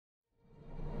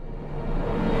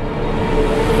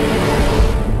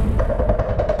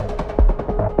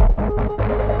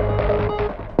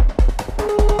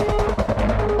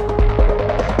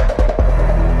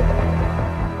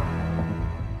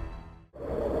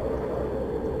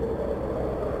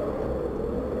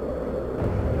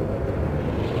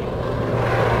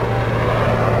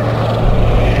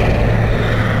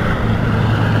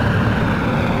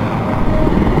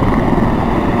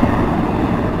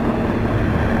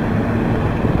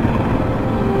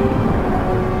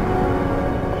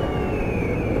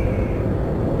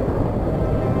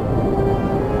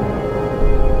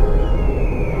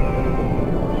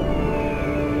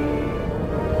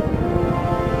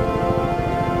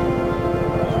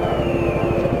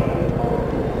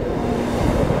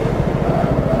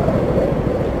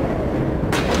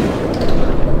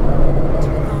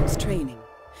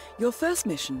first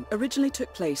mission originally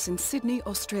took place in Sydney,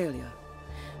 Australia.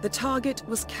 The target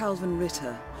was Calvin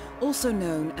Ritter, also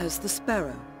known as the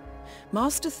Sparrow.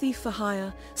 Master thief for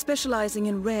hire, specializing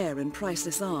in rare and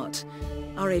priceless art.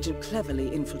 Our agent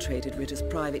cleverly infiltrated Ritter's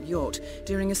private yacht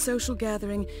during a social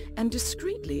gathering and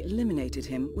discreetly eliminated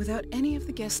him without any of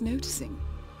the guests noticing.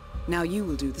 Now you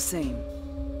will do the same.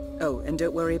 Oh, and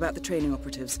don't worry about the training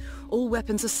operatives. All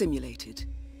weapons are simulated.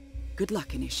 Good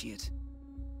luck, Initiate.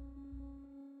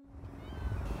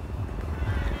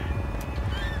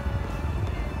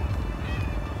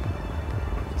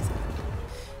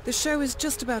 The show is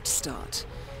just about to start.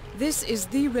 This is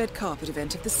the red carpet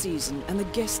event of the season, and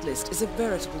the guest list is a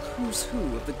veritable who's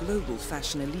who of the global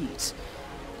fashion elite.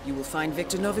 You will find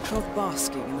Viktor Novikov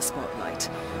basking in the spotlight,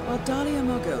 while Dalia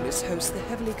Margolis hosts the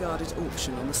heavily guarded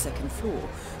auction on the second floor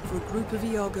for a group of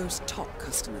Iago's top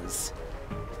customers.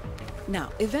 Now,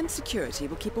 event security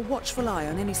will keep a watchful eye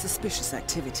on any suspicious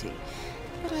activity,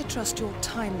 but I trust your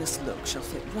timeless look shall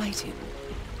fit right in.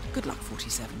 Good luck,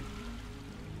 47.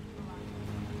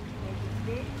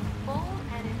 Big, bold,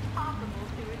 and impossible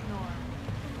to ignore.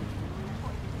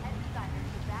 Appointed head designers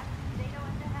of that, Sato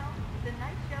and the Helm, the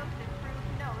night show should prove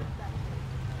no exception.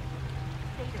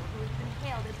 Sato, who has been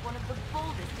hailed as one of the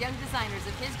boldest young designers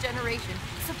of his generation,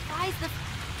 surprised the...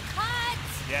 Cut!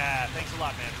 Yeah, thanks a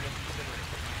lot, man. Real considerate.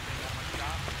 Got my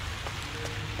shot.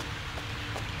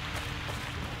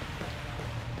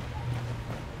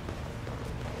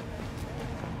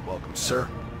 Welcome, sir.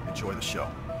 Enjoy the show.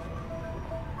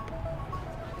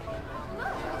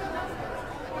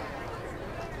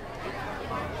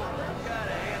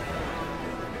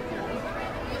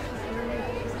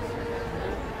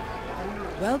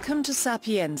 Welcome to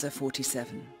Sapienza,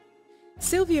 47.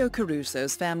 Silvio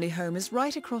Caruso's family home is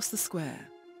right across the square.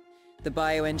 The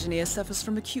bioengineer suffers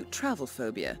from acute travel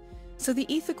phobia, so the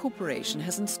Ether Corporation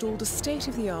has installed a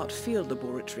state-of-the-art field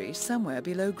laboratory somewhere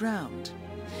below ground.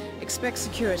 Expect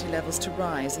security levels to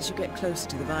rise as you get closer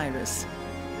to the virus.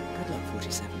 Good luck,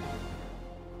 47.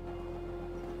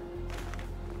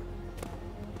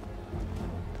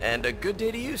 And a good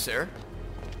day to you, sir.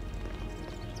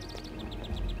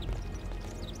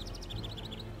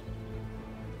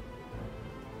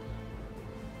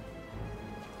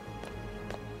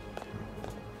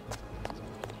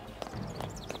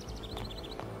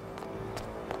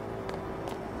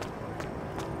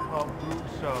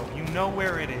 So, you know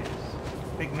where it is.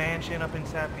 Big mansion up in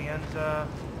Sapienza,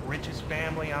 richest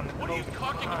family on the What are you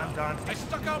talking about? I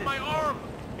stuck out my arm!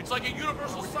 It's like a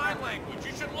universal sign language.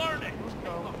 You should learn it!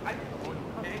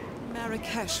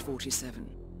 Marrakesh, 47.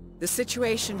 The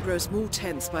situation grows more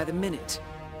tense by the minute.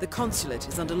 The consulate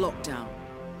is under lockdown,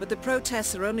 but the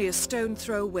protests are only a stone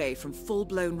throw away from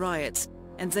full-blown riots,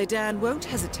 and Zaidan won't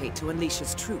hesitate to unleash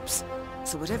his troops.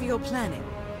 So whatever you're planning,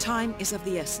 time is of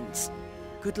the essence.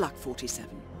 Good luck,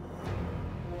 47.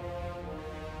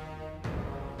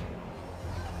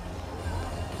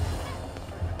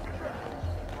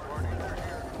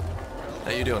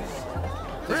 How you doing?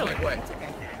 Really? Wait.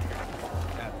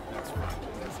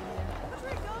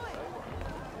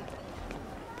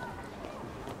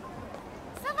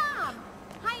 Salam!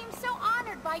 I am so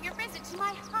honored by your visit to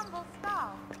my humble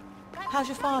stall. How's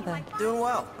your father? Doing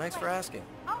well. Thanks for asking.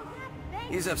 Oh, yes,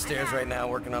 He's upstairs right now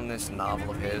working on this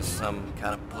novel of his, some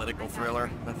kind of political thriller,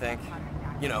 I think.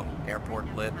 You know,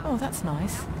 airport lit. Oh, that's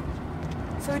nice.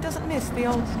 So he doesn't miss the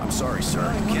old... I'm sorry,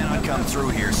 sir. You cannot come through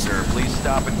here, sir. Please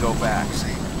stop and go back.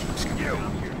 You!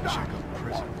 Check out the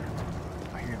prison.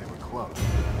 I hear they were closed.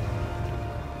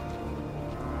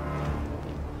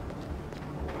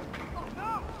 Oh,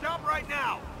 no! Stop right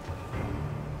now!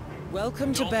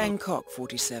 Welcome to Bangkok,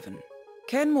 47.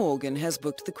 Ken Morgan has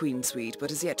booked the Queen Suite, but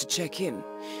has yet to check in.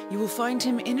 You will find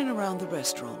him in and around the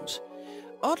restaurant.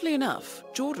 Oddly enough,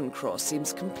 Jordan Cross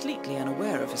seems completely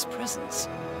unaware of his presence.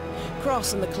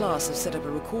 Cross and the class have set up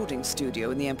a recording studio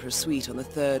in the Emperor's Suite on the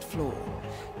 3rd floor.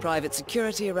 Private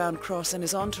security around Cross and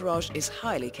his entourage is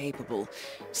highly capable.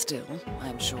 Still,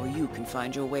 I'm sure you can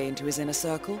find your way into his inner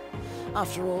circle.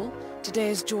 After all, today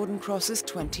is Jordan Cross's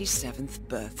 27th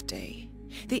birthday.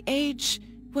 The age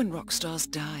when rock stars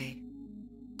die.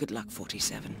 Good luck,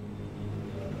 47.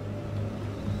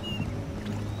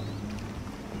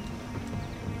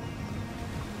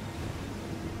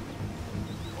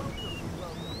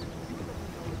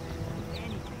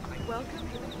 Welcome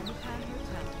to the Hitman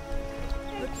Retail.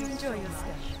 Hope you enjoy your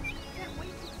stay.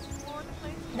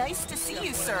 Nice to see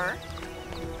you, sir.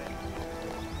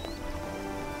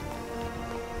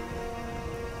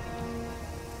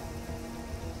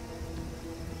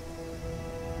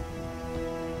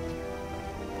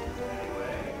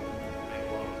 Anyway, to make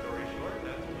a long story short,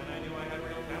 that's when I knew I had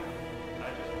real talent. I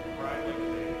just tried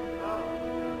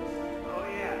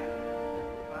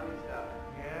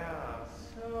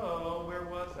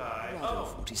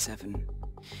 47.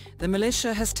 The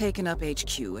militia has taken up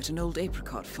HQ at an old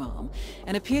apricot farm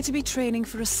and appear to be training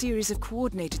for a series of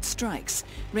coordinated strikes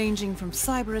ranging from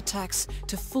cyber attacks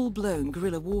to full-blown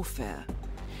guerrilla warfare.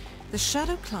 The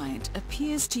Shadow Client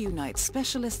appears to unite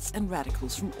specialists and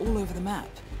radicals from all over the map.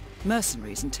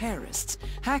 Mercenaries and terrorists,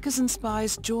 hackers and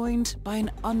spies joined by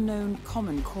an unknown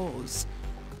common cause.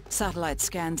 Satellite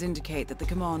scans indicate that the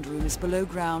command room is below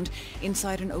ground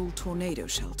inside an old tornado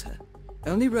shelter.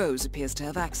 Only Rose appears to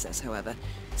have access, however,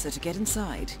 so to get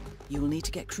inside, you will need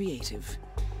to get creative.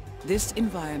 This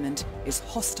environment is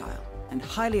hostile and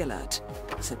highly alert,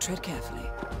 so tread carefully.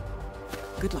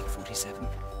 Good luck, 47.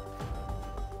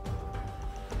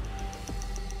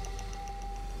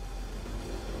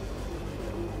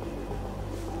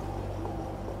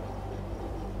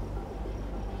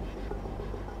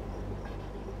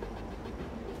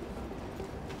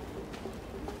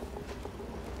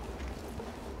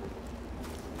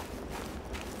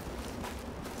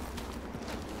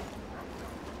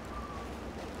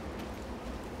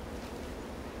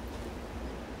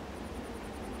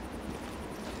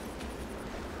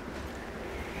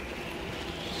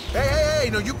 Hey,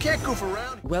 no, you can't goof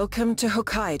around. Welcome to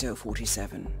Hokkaido,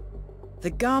 47. The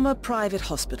Gama Private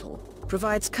Hospital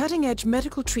provides cutting-edge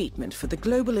medical treatment for the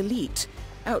global elite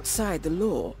outside the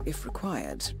law, if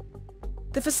required.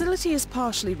 The facility is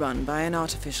partially run by an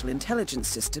artificial intelligence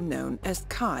system known as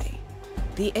Kai.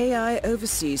 The AI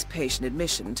oversees patient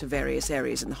admission to various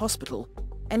areas in the hospital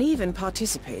and even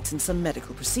participates in some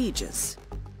medical procedures.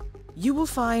 You will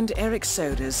find Eric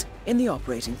Sodas in the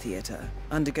operating theater,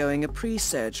 undergoing a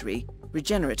pre-surgery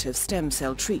regenerative stem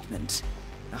cell treatment,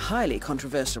 a highly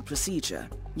controversial procedure,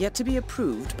 yet to be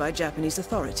approved by Japanese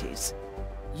authorities.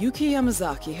 Yuki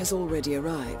Yamazaki has already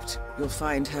arrived. You'll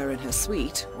find her in her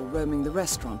suite or roaming the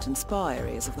restaurant and spa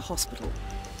areas of the hospital.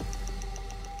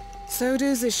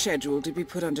 Sodas is scheduled to be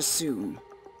put under soon.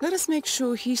 Let us make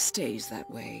sure he stays that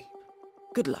way.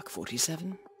 Good luck,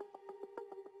 47.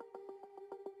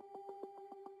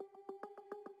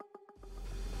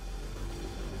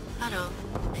 Hello,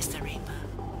 Mr. Reaper.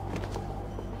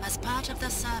 As part of the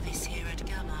service here at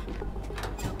Gamma,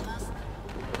 your personal...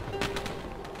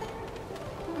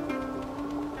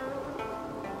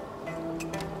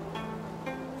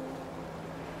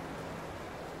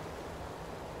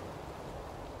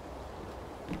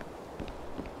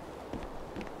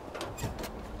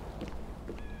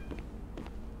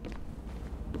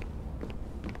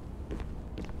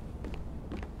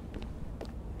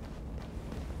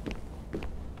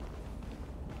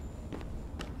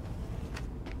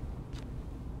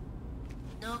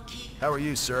 How are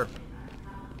you, sir?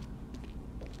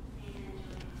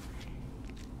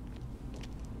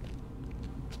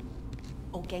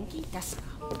 O genki desu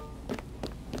ka?